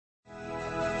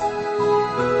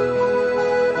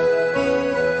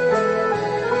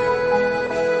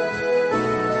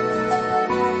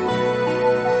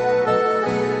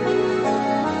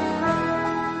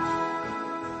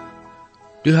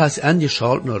Du hast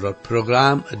angeschaltet naar het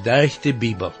programma Durch de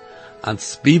Bibel.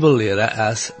 Als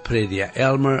Bibellehrer is prediker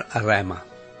Elmer Reimer.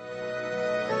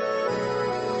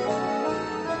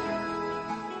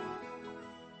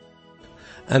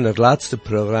 En het laatste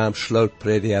programma sloot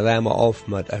prediker Reimer af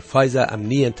met Epheser am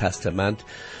Nieuwen Testament.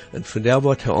 En vandaar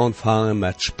wordt hij aanvangen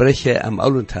met Sprüche am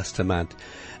Oude Testament.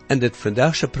 En dit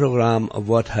vandaagse programma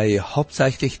wordt hij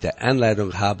hauptsächlich de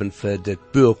aanleiding hebben voor dit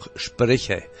boek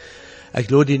Sprüche. Ik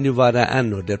lade nu verder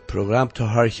aan om dit programma te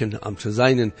horen om te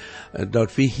zijn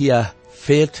dat we hier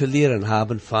veel te leren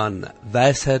hebben van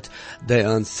wijsheid die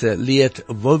ons leert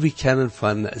wo we kunnen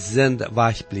van zend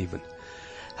wegblijven.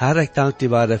 Hartelijk dank die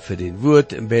waarde voor dit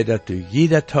woord en bij dat u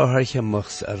jeder te horen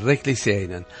mocht rechtlich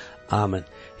zijn. Amen.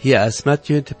 Hier is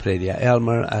Matthew de prediker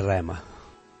Elmer Reimer.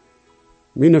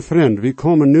 Mijn vriend, we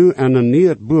komen nu aan een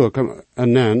nieuw boek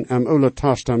aan im Oude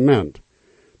Testament.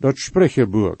 Dat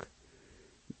Sprücheboek.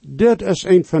 Dit is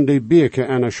een van die boeken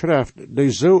en een schrift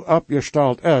die zo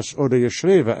opgesteld is, of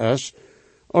geschreven is,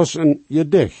 als een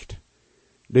gedicht.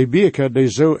 Die boeken die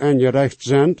zo ingericht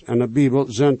zijn in de Bijbel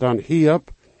zijn dan Hiob,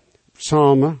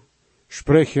 Psalmen,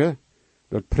 Sprüche,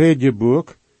 dat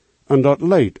Predikerboek en dat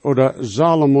Lied, of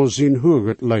Salomo zijn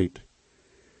Hooghet-lied.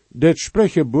 Dit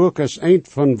Sprücheboek is een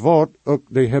van wat ook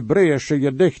de Hebreeuwse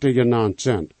gedichten genaamd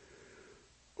zijn.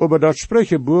 Maar dat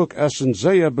Sprücheboek is een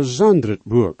zeer bijzonder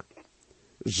boek.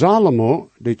 Salomo,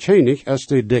 de koning, is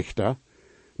de dichter,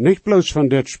 niet bloos van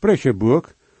dit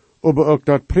Sprücheboek, maar ook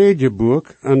dat Predikerboek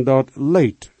en dat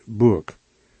Liedboek.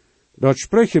 Dat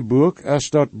Sprücheboek is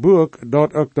dat boek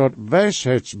dat ook dat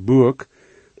wijsheidsboek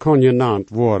kan genaamd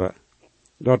worden.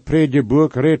 Dat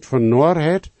Predikerboek redt van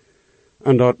waarheid,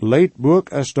 en dat Liedboek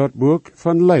is dat boek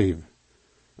van leven.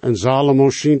 En Salomo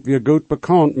schijnt weer goed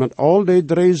bekend met al die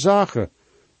drie zaken.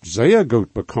 Zeer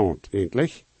goed bekend,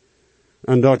 eigenlijk.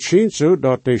 En dat schijnt zo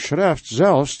dat de schrift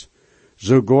zelfs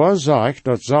sogar zegt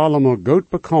dat Salomo goed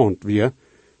bekend weer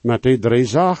met die drie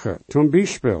zaken. Zum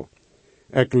Beispiel.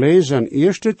 Ik lees in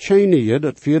 1 Tjenige,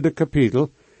 dat 4e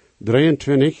kapitel,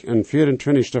 23 en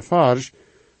 24 vers,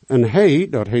 en hij,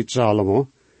 dat heet Salomo,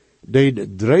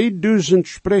 deed 3000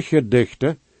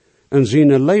 Sprüchgedichten en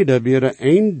zijn leden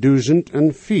waren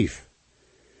 1005.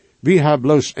 Wie hebben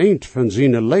bloos eind van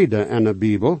zijn leden in de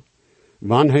Bijbel,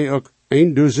 wanneer hij ook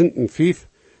 1005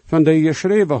 van die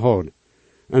geschreven had.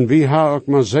 En wie hebben ook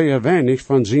maar zeer weinig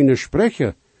van zijn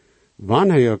Sprüche,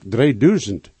 wanneer hij ook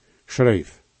 3000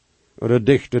 schreef, of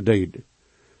dichten deed.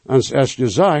 En es is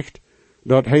gezegd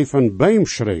dat hij van Beem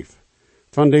schreef,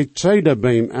 van de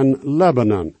Zeiderbeem en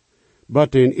Lebanon,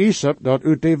 wat in Isop dat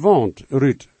uit de wand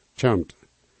ruut komt.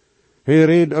 Hij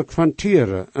reed ook van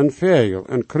tieren en vogel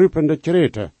en kruipende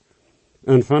kreten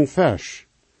en van vis.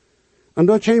 En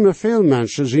dat komen veel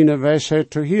mensen zijn wijsheid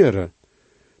te horen.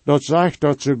 Dat zegt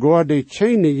dat sogar de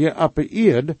koningen op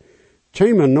de aarde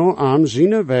komen nou aan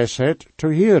zijn wijsheid te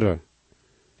horen.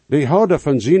 Die houden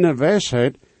van zijn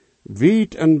wijsheid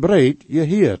wijd en breed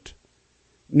gehoord.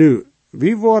 Nu,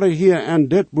 wie worden hier in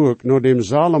dit boek, naar dem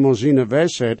Salomo zijn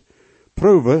wijsheid,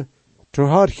 proeven te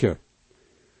horen.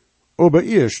 Aber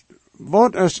eerst,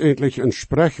 wat is eigenlijk een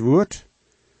spreekwoord?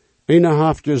 Einer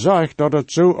heeft gezegd dat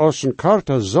het zo als een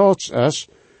karte zout is,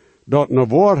 dat een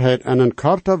waarheid en een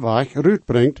karte weg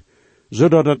uitbrengt,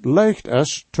 zodat het leicht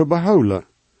is te behouden.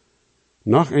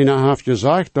 Nog einer heeft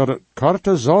gezegd dat het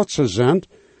karte zoutse zijn,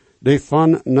 die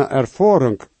van een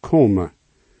ervaring komen.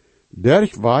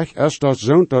 Dergweg is dat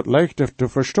zo'n dat leicht te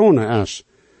verstaan is.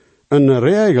 Een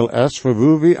regel is voor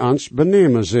hoe we ons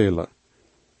benemen zullen.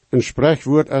 Een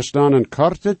spreekwoord is dan een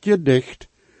kort gedicht,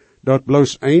 dat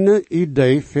bloos een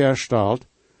idee verstelt,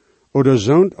 oder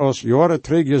zo'n als jaren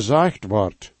terug gezegd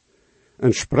wordt.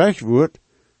 Een spreekwoord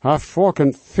heeft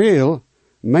vaak veel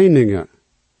meningen.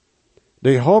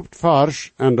 De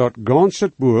hoofdvers en dat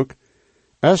ganse boek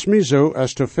is me zo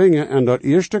als te vinden in dat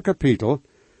eerste kapitel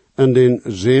en den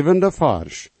 7e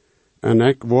vers. En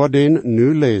ik word den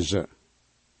nu lezen.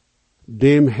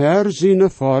 Dem Herr seine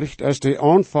Furcht ist der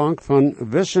Anfang von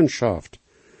Wissenschaft,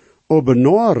 aber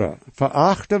Nore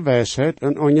verachte Weisheit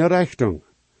und Ongerechtung.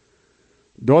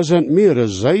 Da sind mehrere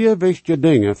sehr wichtige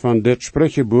Dinge von dit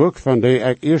Sprücheboek van die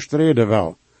ik eerst reden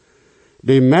wil.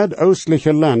 Die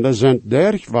Midoostliche Länder sind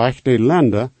dergweg die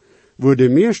Länder, wo de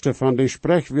meeste van die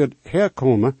Sprechwoord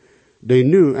herkomen, die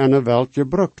nu in de Welt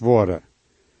gebruikt worden.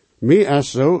 Meer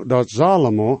is zo dat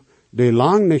Salomo die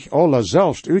lang niet alle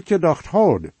zelfs uitgedacht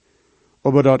had,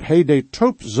 aber dat hij die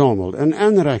top zommelt en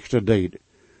inrichten deed,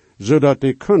 zodat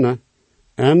die kunnen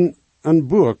in een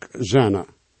boek zijn.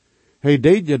 Hij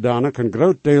deed je dan ook een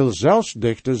groot deel zelfs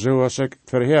dichten, zoals ik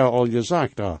voorheen al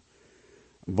gezegd heb.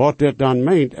 Wat dit dan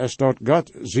meent, is dat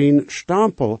God zijn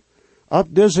stempel op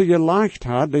deze geleicht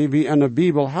had, die we in de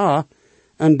Bibel ha,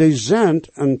 en die zendt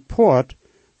een poort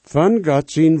van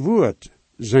God zijn woord,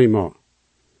 zeg maar.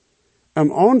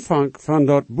 Am aanvang van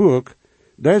dat boek,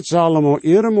 dat Salomo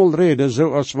eenmaal reden,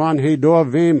 zoals wanneer hij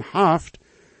door wem haft,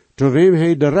 to wem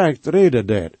hij direct reden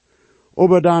deed.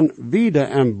 Aber dan wieder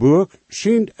im boek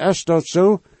schijnt es dat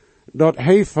zo, dat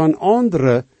hij van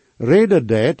andere reden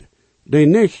deed, die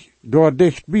niet door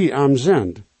dichtbij am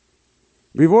zendt.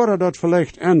 We worden dat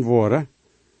vielleicht antwoorden,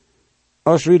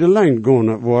 als we de lijn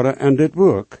gaan worden in dit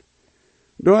boek.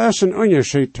 Er is een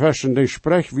onderscheid tussen de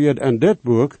spreekwoord in dit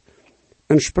boek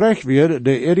en spreekwoord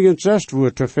die ergens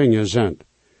zestwoord te vinden zijn.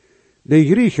 De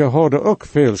Grieken hadden ook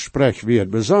veel spreekwoord,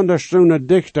 besonders zo'n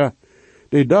dichter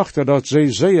die dachten dat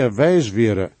zij zeer wijs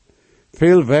waren.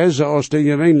 Veel wijzer als de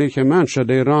gewöhnliche mensen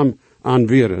die ram aan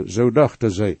waren, zo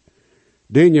dachten zij.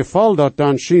 Den geval dat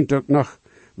dan schijnt ook nog,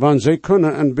 want zij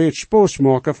kunnen een beetje spoos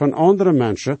maken van andere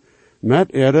mensen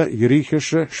met ihre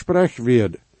Griechische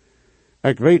spreekwoord.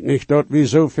 Ik weet niet dat we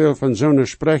zoveel van zo'n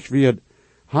spreekwoord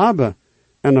hebben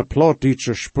in een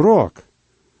plattdeutsche spraak.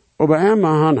 Aber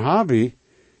immerhin hebben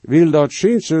wil dat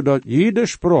schijnt zo dat jede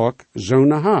spraak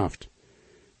zo'n heeft.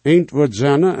 Eend wordt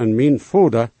zenne en mijn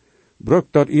vader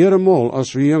brukt dat eenmaal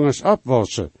als we jongens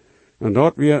opwassen. En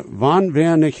dat we,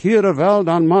 wanneer niet hier wel,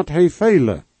 dan moet hij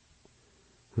velen.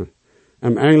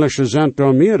 Im Englische zijn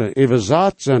daar meer, even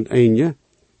zaad zijn eenje,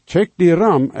 check die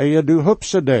ram en je du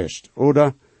hupse deest,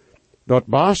 oder dat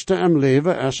beste im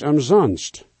leven is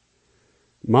umsonst.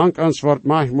 Mank ons wordt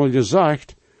manchmal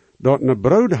gezegd, dat ne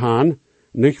bruidhaan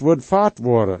niet wordt vaat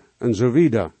worden, en zo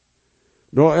wieder.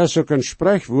 Daar is ook een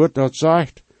spreekwoord dat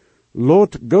zegt,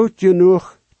 lot goed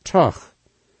genoeg toch.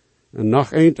 En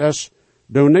nog eend is,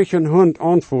 doe niet een hond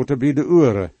antwoorden bij de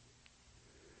oren.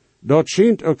 Dat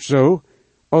schijnt ook zo,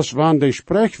 als wanneer de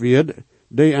spreekwoord,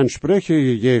 die een spreker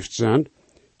gegeven zijn,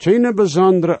 geen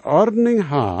bijzondere ordening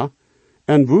ha,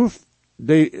 en woef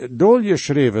die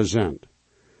dolgeschreven zijn.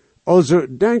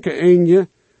 Also denke je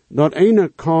dat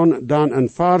ene kan dan een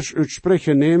vers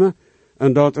uitspreken nemen,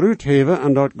 en dat uitheven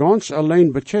en dat ganz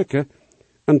alleen bechecken,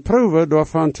 en proeven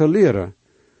daarvan te leren.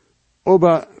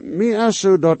 Aber mir is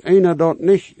zo dat ene dat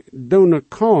niet doen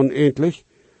kan eindelijk,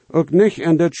 ook niet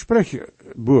in dit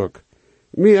spreekboek.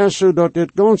 Mir is zo dat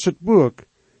dit ganze boek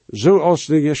zoals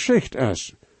de geschicht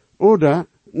is, oder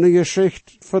de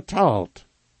geschicht vertaalt.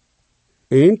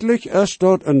 Eindelijk is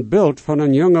dat een beeld van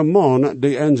een jonge man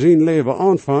die in zijn leven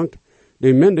aanvangt,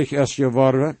 die myndig is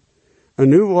geworden, en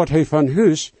nu wordt hij van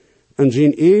huis en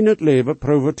zijn het leven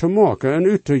proeven te maken en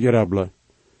uit te grabbelen.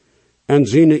 En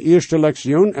zijn eerste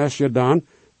lektion is gedaan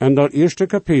in dat eerste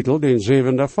kapitel, den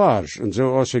 7e vers. En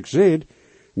zoals ik zei,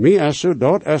 mij is zo,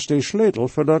 dat is de sleutel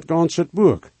voor dat ganze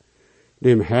boek.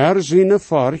 Dem Herr zijn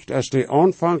Furcht is de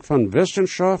aanvang van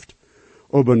Wissenschaft,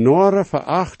 over nore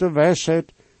verachte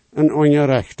wijsheid en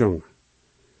ongerechtung.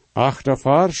 8e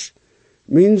vers,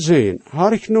 mijn zoon,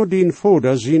 harch no dien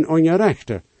vader zijn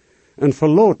ongerechte, en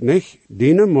verloot niet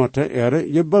diene motte ere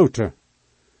geboten.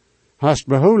 Hast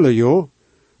behouden jo,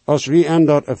 als wie in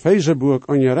dat Efezerbroek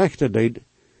ongerechte deed,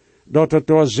 dat het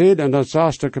door zegt in dat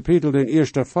 6e kapitel den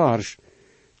 1e vers,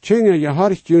 tjinge je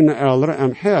hart june eldere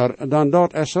am Herr, dan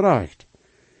dat is recht.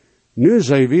 Nu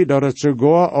zei wie dat het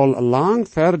sogar al lang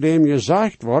verdem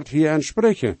gezegd wordt hier in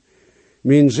spreken.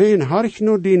 Mijn zoon harch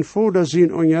no dien vader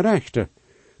zijn ongerechte,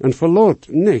 en verloot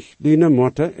nicht diene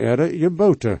motte ere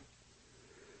geboten.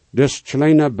 Dus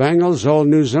kleine bengel zal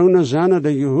nu zo'n zijn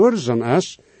die gehoorzaam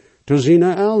is, te zijn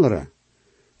eldere.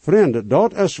 Vrienden,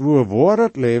 dat is waar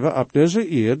het leven op deze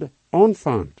aarde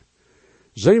aanvangt.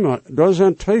 Zeg maar, er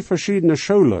zijn 2 verschillende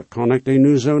scholen, kan ik die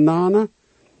nu zo namen,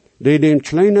 die dem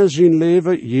kleine zijn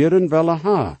leven hierin willen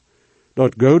ha.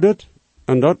 Dat godet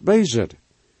en dat bezit.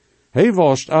 Hij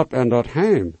was op in dat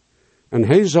heim, en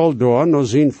hij zal door naar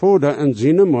zijn vader en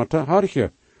zijn moeder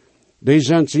harchen. Die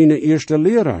zijn zijn eerste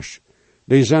leraars.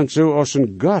 Die zijn zo als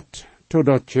een God tot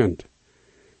dat kind.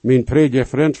 Mijn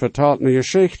predikvriend vertelt me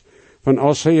geschicht, van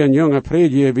als hij een jonge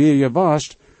prediker weer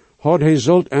was, had hij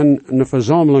zult in een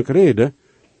verzameling reden,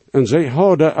 en zij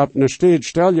hadden op een steed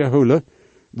stelgehouden,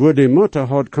 waar de moeder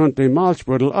had kon de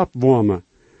maalsbordel opwarmen,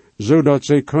 zodat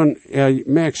zij kon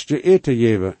meekstje eten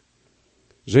geven.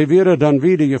 Zij werden dan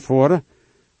weer gevorderd,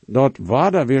 dat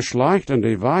water weer slecht en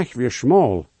de weg weer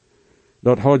smal.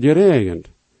 Dat had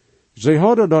geregend. Zij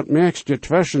hadden dat meekstje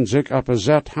tussen zich op een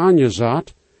zet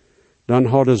aangezet, dan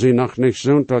hadden ze nog niet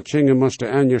zo'n dat Tjinge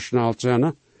moesten aangesnald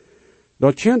zijn.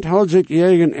 Dat kind had zich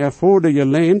eigen ervoorde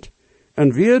geleend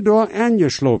en weer door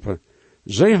aangeslopen.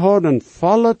 Zij hadden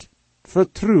vollet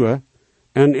vertrouwen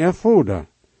en ervoorde.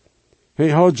 Hij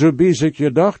had zo bij zich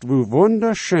gedacht, hoe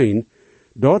wonderschijn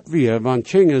dat weer, want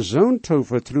Tjinge zo'n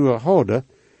tovertruhe hadden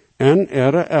en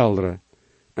eldere.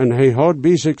 En hij had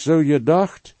bij zich zo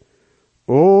gedacht,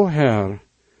 O Herr,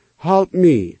 help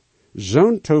me,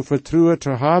 zo'n tovertruhe te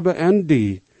hebben en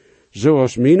die,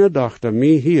 zoals mijn dochter mij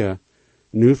hier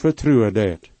nu vertrouwen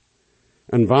deed.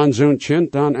 En wanneer zo'n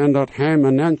kind dan in dat heim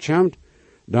en komt,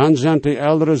 dan zijn die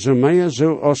eldere zo meer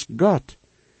zo als God,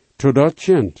 to dat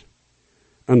kind.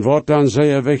 En wat dan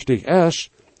zeer wichtig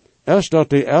is dat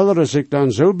die eldere zich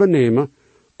dan zo benemen,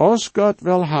 als God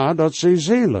wil ha dat ze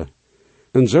zelen.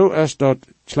 En zo is dat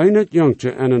kleine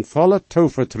jongetje en een volle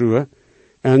tovertrouwe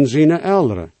en zijn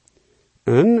eldere.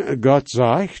 En God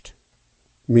zegt,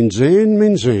 mijn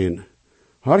zeen,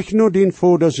 harch nu dien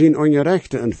vader zijn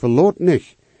ongerechte en verloot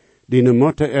niet, die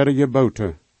motte er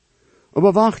geboten.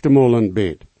 Aber wacht mal een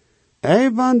beet.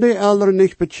 Wann die eldere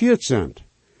niet bekeerd zijn.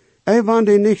 Wann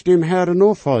die nicht dem Herrn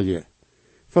opvallen.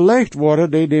 Vielleicht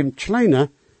worden die dem Kleine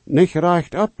nicht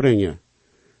recht abbringen.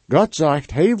 Gott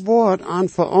sagt, hij wordt aan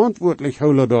verantwoordelijk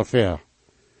houden daarvoor.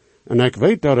 En ik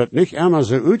weet dat het niet immer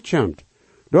zo uitkomt.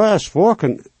 Daar is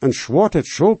volken een zwarte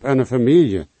schop en een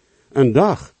familie. Een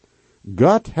dag.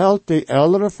 God houdt die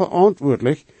eldere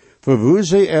verantwoordelijk voor hoe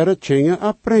ze ihre Kinder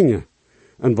abbrengen.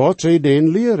 En wat ze den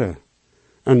leren.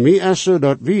 En mij is zo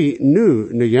dat we nu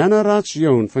een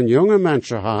generatie van jonge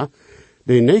mensen hebben,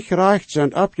 die niet recht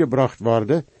zijn opgebracht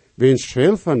worden, wens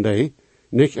veel van die,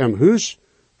 niet im huis,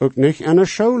 ook niet in de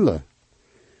schule.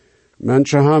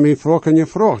 Mensen hebben mij vroeger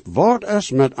gevraagd, wat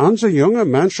is met onze jonge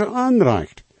mensen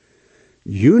aanreicht?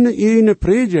 Jene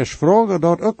predikers vragen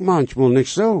dat ook manchmal niet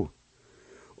zo.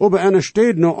 Aber er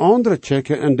steht nog andere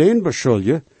checken en den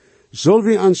beschuldigen, zullen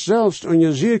we ons zelfs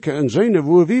onderzoeken en zien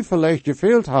wo we vielleicht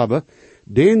gefehlt hebben,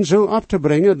 den zo op te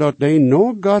brengen dat die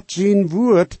no God zijn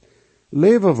woord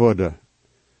leven worden.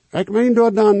 Ik meen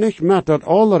dat dan niet met dat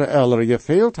alle eldere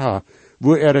gefehlt hebben,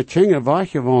 wo de Kinder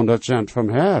weggewanderd zijn vom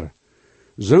Herr.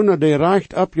 Zonder die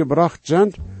recht opgebracht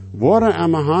zijn, worden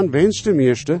aan wens de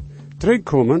meeste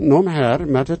terugkomen nom Herr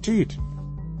met de tijd.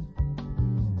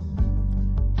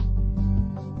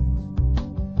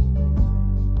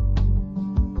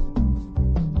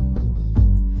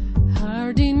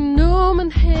 Die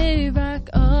nomen hevak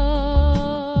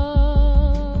al.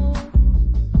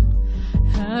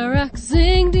 Herrak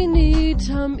zing die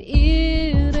niet am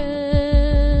eren.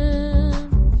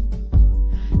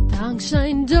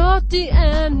 Dankzij dat die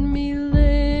en mij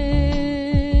leest.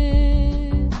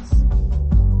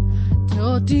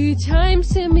 Dat die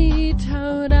times in mij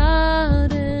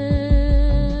tauraden.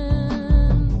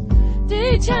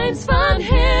 Die times van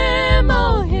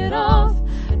hemel hieraf.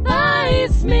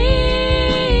 Wijs mij.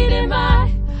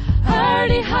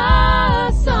 Die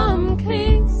haas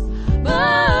omkreis,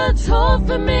 wat hoofd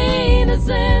meine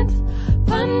sind,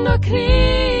 van de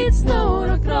kriets naar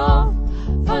de graf,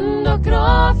 van de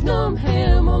graf naar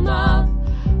hemel na,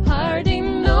 haar die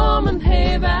nomen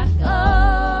hij weg af,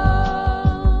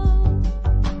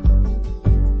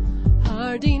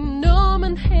 haar die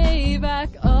nomen hij weg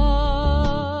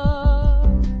af,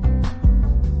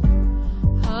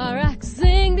 haar ik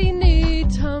zing die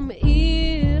niet om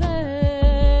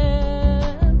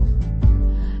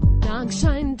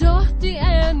Dankzij dat die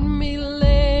en mij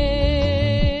leeft.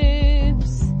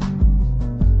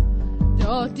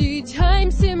 Dat die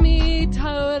times in mij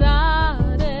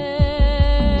tauraden.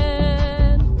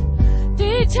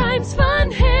 Die times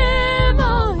van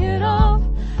hemel hieraf.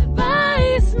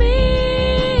 Wijs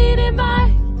mij in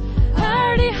mij.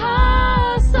 Er die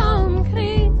haas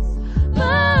omkreis.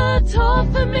 Wat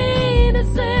hoffen mijne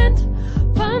sind.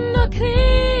 Van de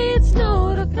kriets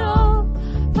naar de graf.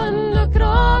 Van de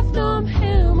graf nom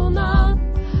hemel na,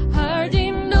 haar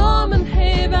die nomen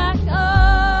hij weg af.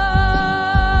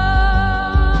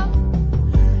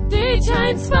 Die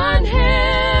times van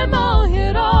hemel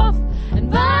hieraf, en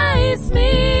wijs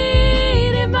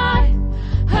mij in mij,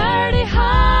 haar die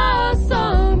haas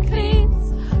omkreis,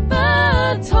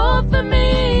 wat hoffen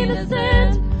mijne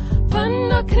sind, van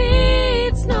de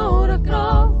kriets naar de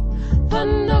graf, van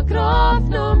de graf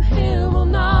nom hemel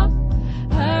na,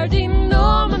 haar die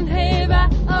nomen hij weg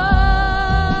af.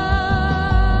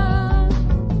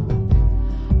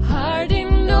 Haar die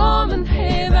nomen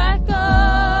hij weg af.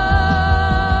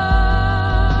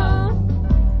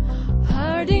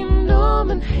 Haar die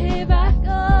nomen hij weg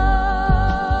af.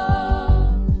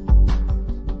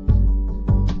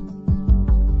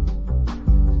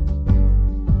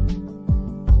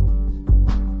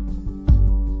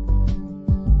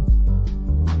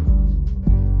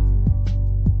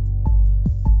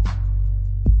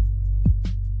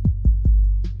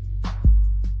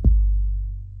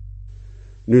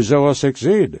 Nu zoals ik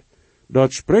zei,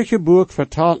 dat Sprecherboek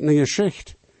vertaalt een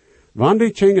geschicht, Wann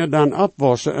die Kinder dann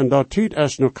abwassen en dat tijd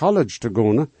is naar college te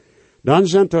gaan, dan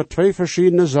zijn er 2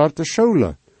 verschiedene soorten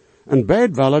scholen. En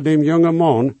beide willen dem jonge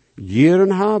man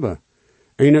jaren hebben.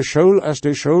 Eine school is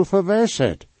de school voor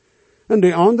wijsheid. En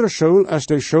de andere school is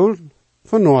de school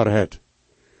voor narigheid.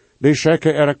 Die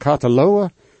checken er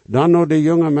catalogen, dan naar de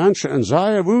jonge mensen en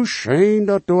zeggen hoe schijn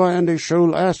dat daar in de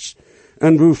school is.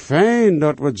 En hoe fijn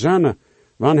dat wordt zijn,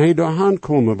 wanneer hij doorheen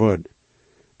komen wordt.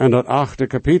 En dat 8e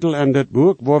kapitel in dit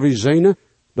boek, waar we zien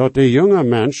dat de jonge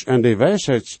mens in de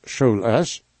wijsheidsschool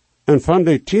is. En van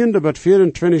de 10e tot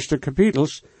 24e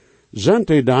kapitels zijn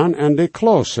die dan in de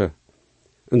klasse.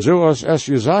 En zoals es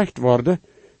gezegd wordt,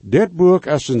 dit boek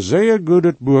is een zeer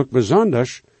goed boek,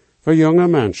 bijzonders voor jonge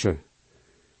mensen.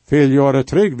 Veel jaren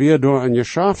terug weer door een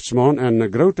geschäftsman in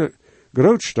een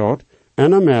grootstad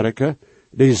in Amerika,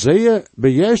 die zeer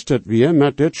begeisterd weer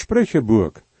met dit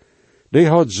spreekboek. Die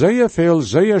had zeer veel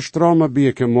zeer stramme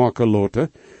beken maken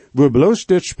laten, waar bloos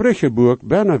dit spreekboek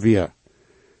binnen weer.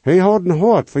 Hij had een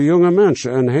hart voor jonge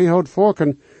mensen en hij had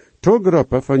volken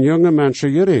groepen van jonge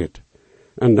mensen gereed.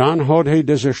 En dan had hij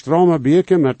deze stramme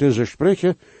beken met deze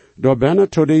spreken door binnen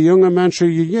tot de jonge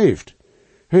mensen gegeven.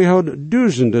 Hij had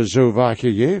duizenden zo wat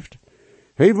gegeven.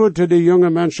 Hij wordt tot de jonge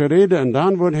mensen reden en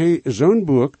dan wordt hij zo'n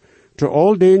boek te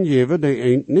al den geven die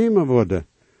eind nemen worden.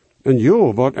 En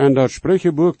jo, wat in dat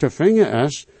spreekboek te vinden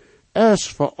is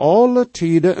voor alle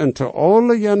tijden en te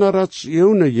alle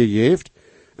generationen gegeven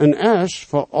en is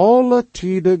voor alle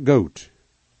tijden goed.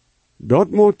 Dat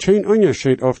maakt geen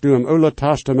onderscheid of du im Oude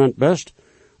Testament bist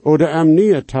oder im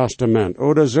Nieuwe Testament,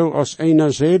 oder zoals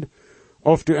einer zegt,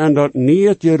 of du in dat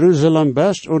Nieuwe Jeruzalem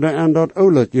bist oder in dat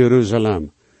Oude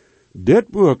Jeruzalem. Dit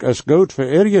boek is goed voor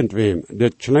irgendwem,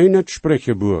 dit kleine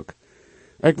spreekboek.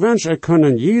 Ik wens ik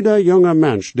kunnen jeder jonge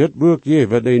mens dit boek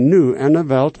geven die nu in de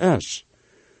wereld is.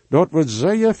 Dat wordt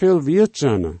zeer veel waard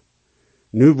zijn.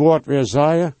 Nu wordt weer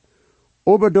zeggen,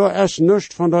 aber daar is niets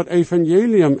van dat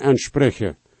evangelium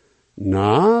entspreken.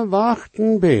 Na, wacht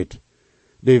een beet.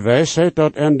 De wijsheid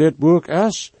dat in dit boek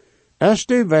is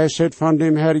de wijsheid van de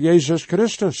Heer Jezus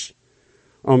Christus.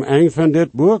 Om een van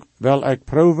dit boek wil ik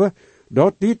proeven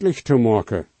dat duidelijk te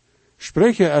maken.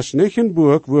 Spreken is niet een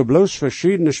boek waar bloos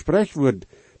verschillende spreekwoorden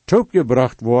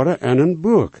toegebracht worden in een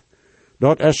boek.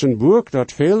 Dat is een boek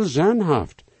dat veel zin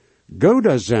heeft,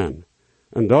 goede zin.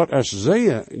 En dat is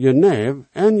zeer geneel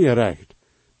en gerecht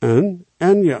en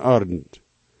geordend.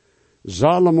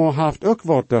 Salomo heeft ook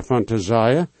wat daarvan te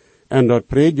zeggen in dat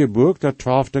predikerboek, dat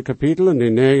 12e kapitel en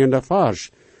de 9e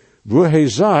vers, waar hij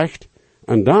zegt,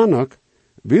 en dan ook,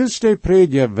 wilst de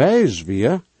prediker wijs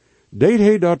weer, deed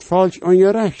hij dat falsch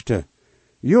ongerechte.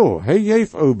 Jo, hij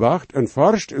geeft obacht en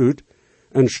forscht uit,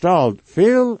 en stelt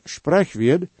veel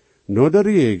spreekwoord naar de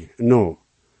reg no.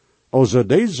 Also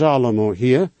deed Salomo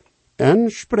hier en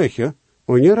spreken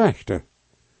ongerechte.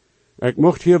 Ik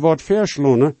mocht hier wat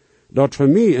verslonen, dat voor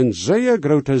mij een zeer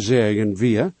grote zegen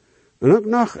weer, en ook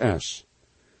nog is.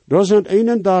 Er zijn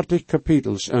 31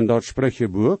 kapitels in dat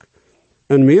spreekboek,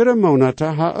 en meerdere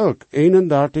maanden ha ook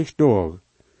 31 dagen.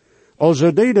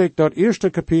 Also deed ik dat eerste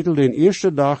kapitel den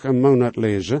eerste dag een maand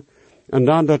lezen, en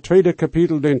dan dat tweede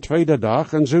kapitel den tweede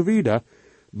dag, en zo wieder,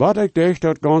 wat ik dacht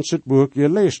dat ganse boek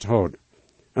gelezen had.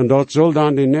 En dat zal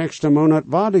dan de nächste maand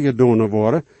waarde gedaan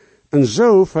worden, en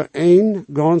zo voor 1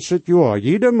 ganse jaar,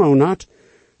 jede maand,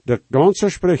 dat ganse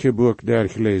spreekboek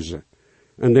gelezen.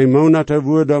 En de maanden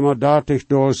worden maar 30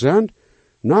 dagen zijn,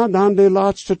 na dan de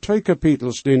laatste 2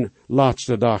 kapitels den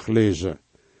laatste dag lezen.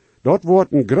 Dat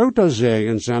wordt een grote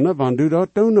zegen zijn, wanneer du dat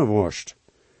doen worst.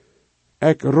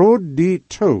 Ik raad die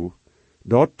toe,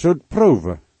 dat te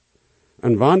proeven.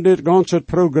 En wanneer dit ganse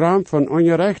programma van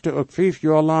ongerechte ook 5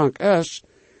 jaar lang is,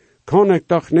 kan ik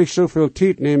toch niet zoveel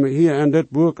tijd nemen hier in dit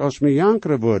boek als me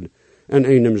jankeren wordt, in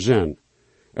einem zin.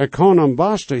 Ik kan am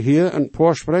beste hier een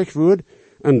paar spreekwoord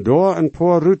en daar een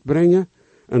paar uitbrengen,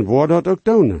 en waar dat ook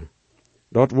doen.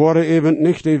 Dat worden even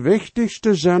niet de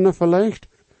wichtigste zinnen vielleicht,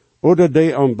 oder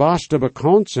die am beste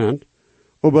bekannt sind,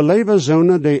 aber lieber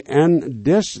zonen die in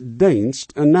des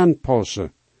dienst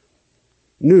aanpassen.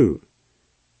 Nu,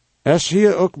 is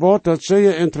hier ook wat dat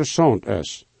zeer interessant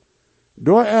is.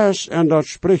 Daar is in dat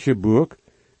spreekboek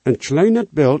een klein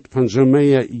beeld van zo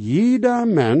meer jeder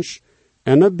mens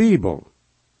in de Bijbel.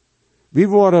 We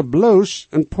worden bloos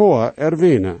een paar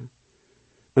erwähnen.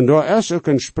 En daar is ook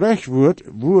een spreekwoord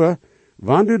waar,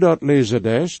 wanneer du dat lezen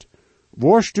deest,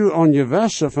 worst du aan je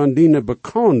wessen van die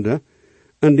bekende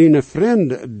en die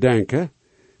vrienden denken,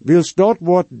 wils dat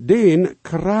wat den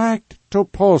krijgt te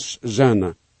pas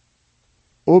zijn.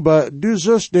 Aber du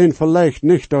sollst den vielleicht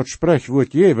nicht dat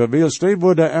spreekwoord geven, wils die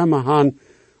worden immer han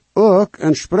ook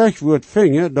een spreekwoord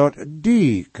vingen dat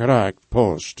die krijgt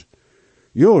post.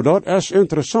 Jo, dat is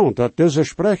interessant, dat deze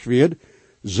spreekwoord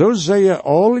zo zeer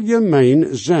algemeen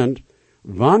zijn,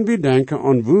 wanneer we denken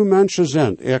aan hoe mensen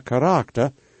zijn,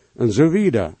 karakter en zo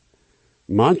wieder.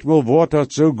 Manchmal wordt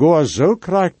dat sogar zo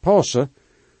krijgt passen,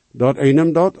 dat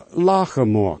einem dat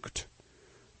lachen maakt.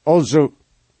 Also,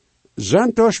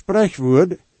 zijn er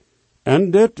spreekwoord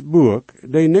en dit boek,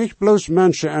 die niet bloos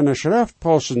mensen in de schrift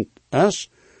passen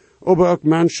is, maar ook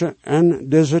mensen in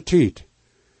deze tijd.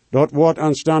 Dat wordt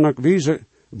ons dan ook wijzen,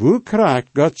 hoe krijgt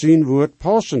God zijn woord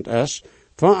passend is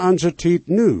voor onze tijd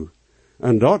nu.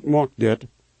 En dat maakt dit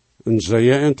een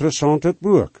zeer interessant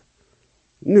boek.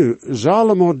 Nu,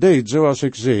 Salomo deed, zoals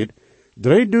ik zei,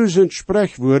 3000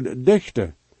 spreekwoorden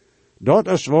dichten. Dat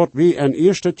is wat we in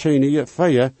 1 Tjenige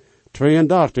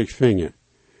 4:32 vingen.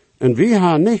 En we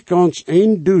hebben niet gans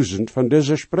 1000 van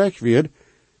deze spreekwoorden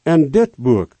in dit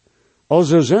boek.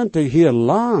 Also zijn die hier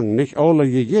lang niet alle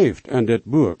gegeven in dit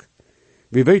boek.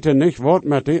 We weten niet wat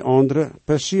met die andere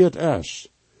passiert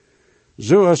is.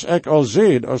 Zoals ik al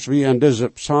zei, als we in deze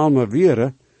psalmen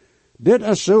wieren, dit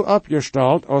is zo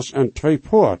opgesteld als een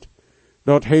tweepoort.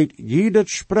 Dat heet, jeder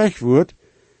spreekwoord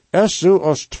is zo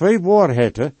als twee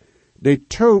waarheden, die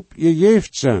taub gegeven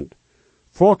zijn.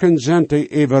 Volken zijn die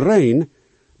evereen,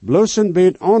 bloos een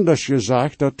beetje anders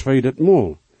gezegd dat tweede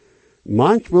maal.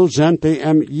 Manchmal zijn die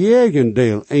im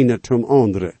gegendeel ene zum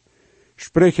andere.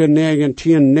 Sprecher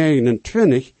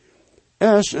 19:29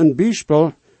 is een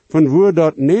bijspel van hoe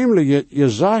dat namelijk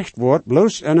gezegd wordt,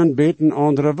 bloos in een beetje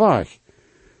andere weg.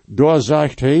 Daar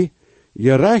zegt hij,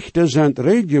 je rechten zijn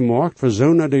red gemaakt voor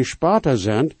zonen die spater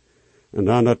zijn, en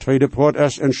dan de tweede poort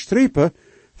is een streepe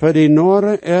voor die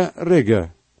noren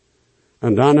riggen.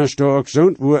 En dan is er ook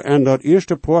zo'n, wo in dat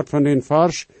eerste poort van den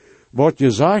vers wat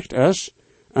gezegd is,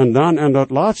 en dan in dat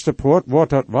laatste poort wordt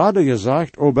dat waarde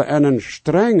gezegd, over in een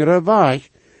strengere weg,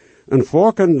 en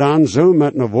volken dan zo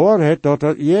met een waarheid dat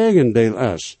het gegendeel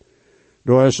is.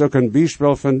 Daar is ook een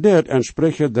bijspel van dit, en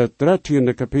Sprüche de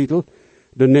 13e kapitel,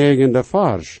 de 9e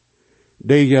vers.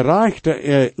 De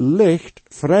gerechte licht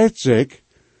vrijt zich,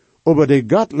 over de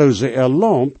godloze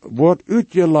lamp wordt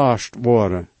uitgelast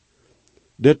worden.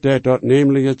 Dit deed dat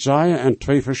namelijk het zeggen in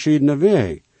twee verschillende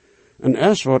wegen. En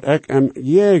is wat ik hem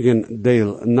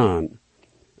gegendeel naan.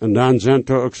 En dan zijn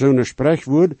er ook zo'n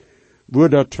spreekwoord, wo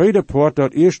dat tweede poort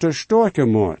dat eerste sterker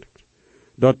maakt.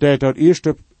 Dat deed dat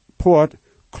eerste poort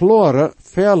klare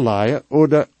verleihen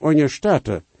oder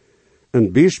ondersteunen.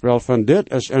 Een bijspel van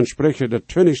dit is in Sprüche de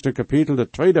 20e kapitel, de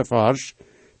tweede vers,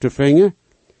 te vingen.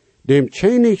 Dem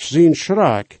tjenig zijn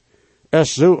schrak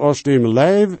is zo als dem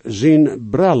lijf zijn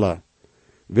brille.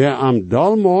 Wer am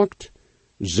dal maakt,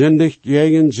 zindigt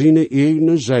tegen zijn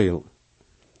eigen ziel.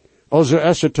 Also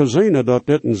is het te zien dat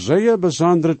dit een zeer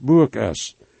bijzonder boek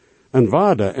is. En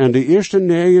waarde in de eerste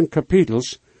 9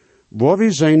 kapitels, waar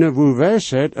we zijn hoe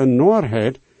wijsheid en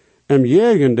noorheid im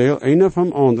gegendeel een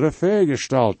van andere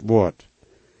vergesteld wordt.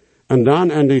 En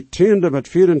dan in de 10e met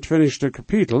 24e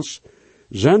kapitels,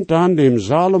 zijn dan dem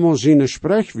Salomo zijn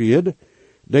spreekwoord,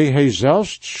 die hij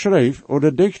zelfs schreef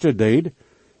oder dichter deed,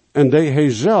 en die hij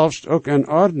zelfs ook in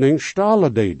ordening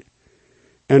stalen deed.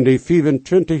 En die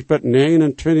 25 tot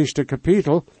 29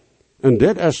 kapitel, en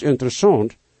dit is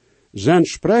interessant, zijn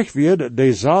spreekwoord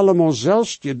die Salomo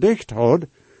zelfs gedicht had,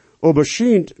 aber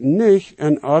schijnt niet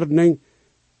in ordening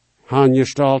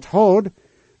aangesteld had,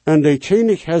 en die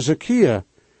tjenig Hezekiah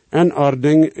in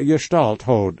ordening gesteld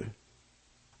had.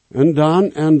 En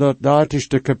dan in dat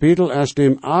 30e kapitel is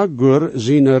dem Agur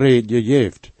zijn red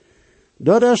gegeven.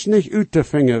 Dat is niet uit te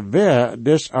vinden wer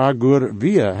des Agur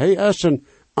weer. Hij is een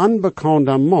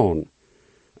onbekende man.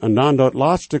 En dan dat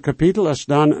laatste kapitel is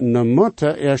dan een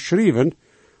mutter schreven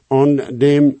aan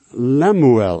dem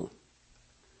Lemuel.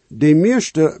 De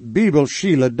meeste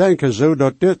bibelschielen denken zo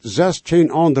dat dit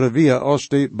 16 andere weer als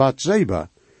de Bathseba,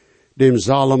 dem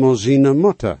Salomo zijn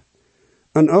mutter.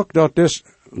 En ook dat is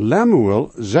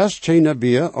Lemuel 16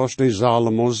 weer als de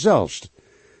Salomo zelfs.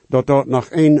 Dat nog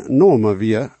een nome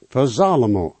weer voor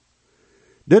Salomo.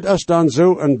 Dit is dan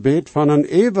zo een beet van een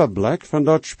overblik van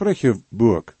dat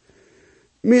Sprücheboek.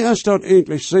 Mir is dat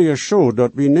eigenlijk zeer zo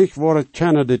dat we niet worden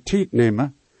kennen de tijd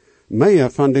nemen,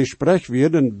 meer van die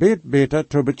spreekwoorden beter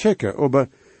te bechecken. Maar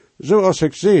zoals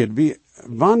ik zei,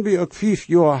 wanneer we ook 5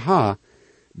 jaar ha,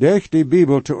 durch die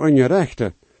Bibel te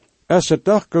onderrichten, is het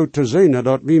toch goed te zien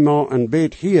dat we maar een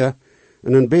beet hier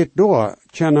en een beet daar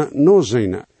kennen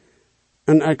nozien.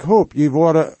 En ik hoop, je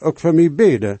worden ook voor mij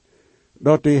beden,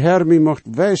 dat de Heer mij mocht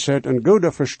wijsheid en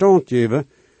goede verstand geven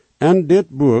en dit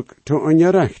boek te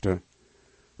onderrichten.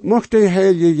 Mocht de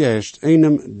Heilige Geest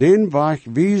einem den weg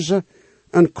wijzen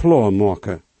en klaar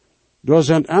maken. Door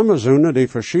zijn Amazonen die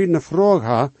verschillende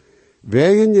vragen hebben,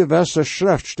 wegen gewisse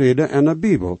schriftsteden in de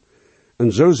Bibel.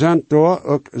 En zo zijn daar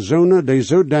ook zonen die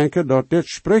zo denken dat dit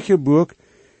Sprücheboek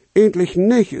eigentlich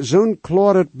niet zo'n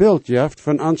klares beeld heeft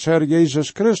van ons Herr Jezus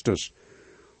Christus.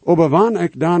 Aber wanneer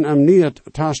ik dan im Nieuwe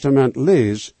Testament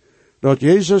lees, dat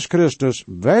Jezus Christus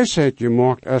wijsheid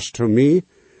gemaakt is te mij,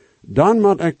 dan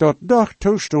moet ik dat toch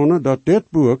toestaan dat dit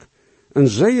boek een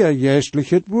zeer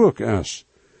geestelijk boek is,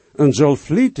 en zal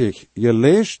vlietig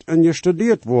gelezen en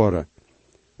gestudeerd worden.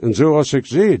 En zoals ik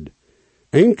zei,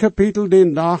 een kapitel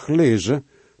den dag lezen,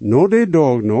 no de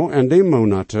dag no en de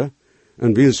monaten,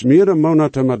 en wils meerdere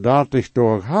monaten met 30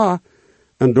 dagen ha,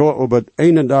 en door op het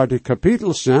 31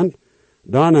 kapitels zijn,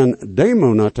 dan in de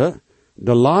monaten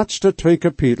de laatste 2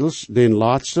 kapitels den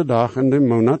laatste dag in de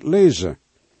maand lezen.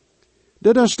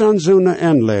 Dit is dan zo'n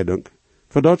inleiding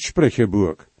voor dat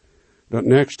Sprücheboek. Dat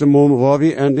nächste moment waar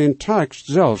we in den tekst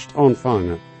zelfs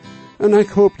ontvangen. En ik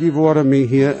hoop je worden mij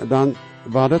hier dan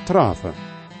wat treffen.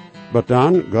 Maar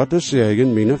dan, Gottes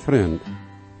Segen, mijn vriend.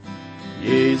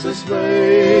 Jesus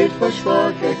weet, was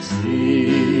schwach ik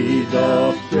zie,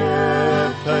 doch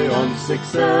geeft hij ons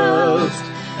zichzelf.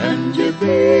 En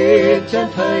gebed en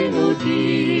hij nu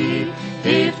die,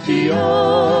 heeft hij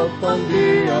op van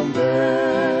die am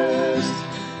best.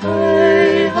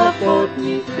 Hij hat God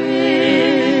niet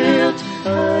veelt,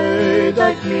 hij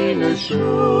dekt meine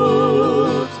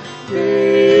schuld.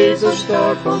 Jezus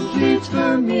starb und litt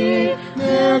für mich,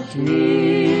 merkt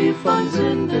mich von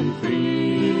Sünden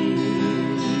frei.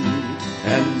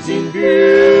 En zijn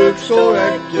buik zo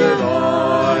echt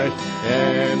gereicht,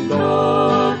 en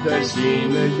dort er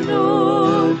seine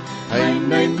Glut, en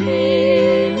mijn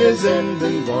meine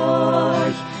Sünden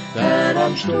weich,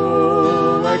 daran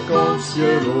stoh ik ons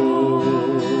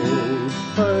geruht.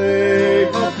 Hij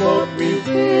hat Gott mich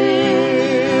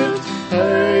vergeben,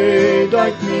 hij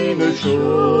dekt meine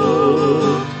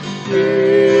Schuld.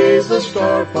 Jesus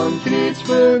starb am Kreuz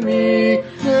für mich,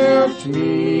 macht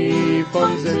mich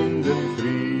von Sünden frei.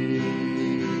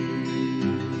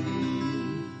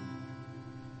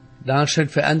 Dankeschön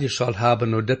für angeschaut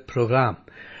haben nur das Programm.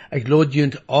 Ich lade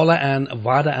junt alle an,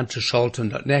 weiter anzuschalten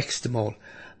das nächste Mal.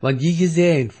 Wenn je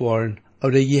gesehen worden,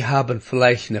 oder je haben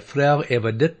vielleicht eine Frau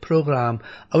über das Programm,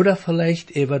 oder vielleicht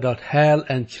über das Heil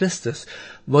in Christus,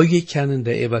 wo je können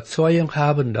die Überzeugung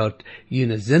haben, dass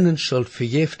jene Sinnenschuld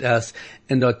vergift ist,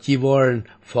 und dass je wollen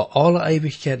für alle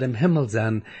Ewigkeit im Himmel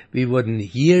sein, wir würden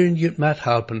hier in jut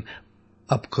mithelfen,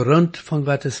 aufgrund von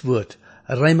Gottes Wort.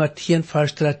 Römer 10,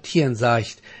 Vers 13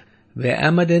 sagt, wer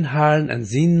immer den Herrn in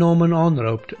seinen Namen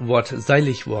anruft, wird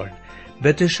selig worden.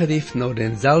 Bitte schrift nur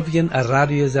den selben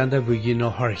Radiosender, wo je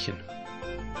noch horchen.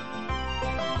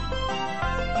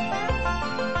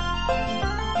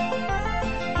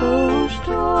 Hoe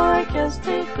stark is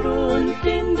de grond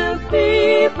in de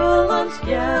Bibel ons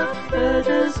geeft, het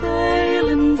is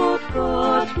heilen wat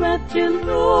God met je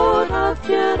woord heeft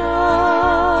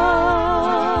geraad.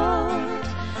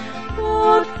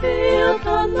 Wat fehlt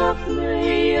dan nog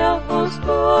meer als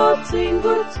God zijn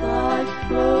woord zegt,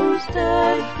 bloß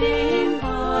durch den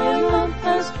Heiland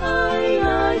ist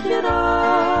einer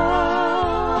geraad.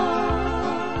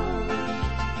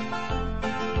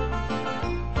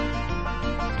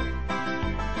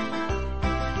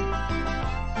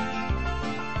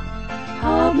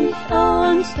 Hab nicht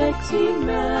Angst, ich sie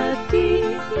mit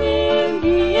dir, nehm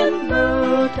die in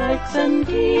Not, ich sind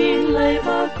die,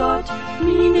 lieber Gott,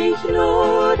 mir nicht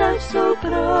not, ich so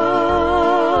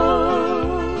groß.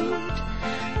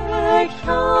 Ich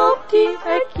hab die,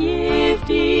 ich geb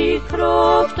die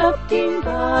Kraft auf den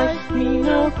Weg,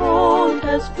 meine Hand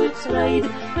ist bezreit,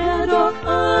 wer doch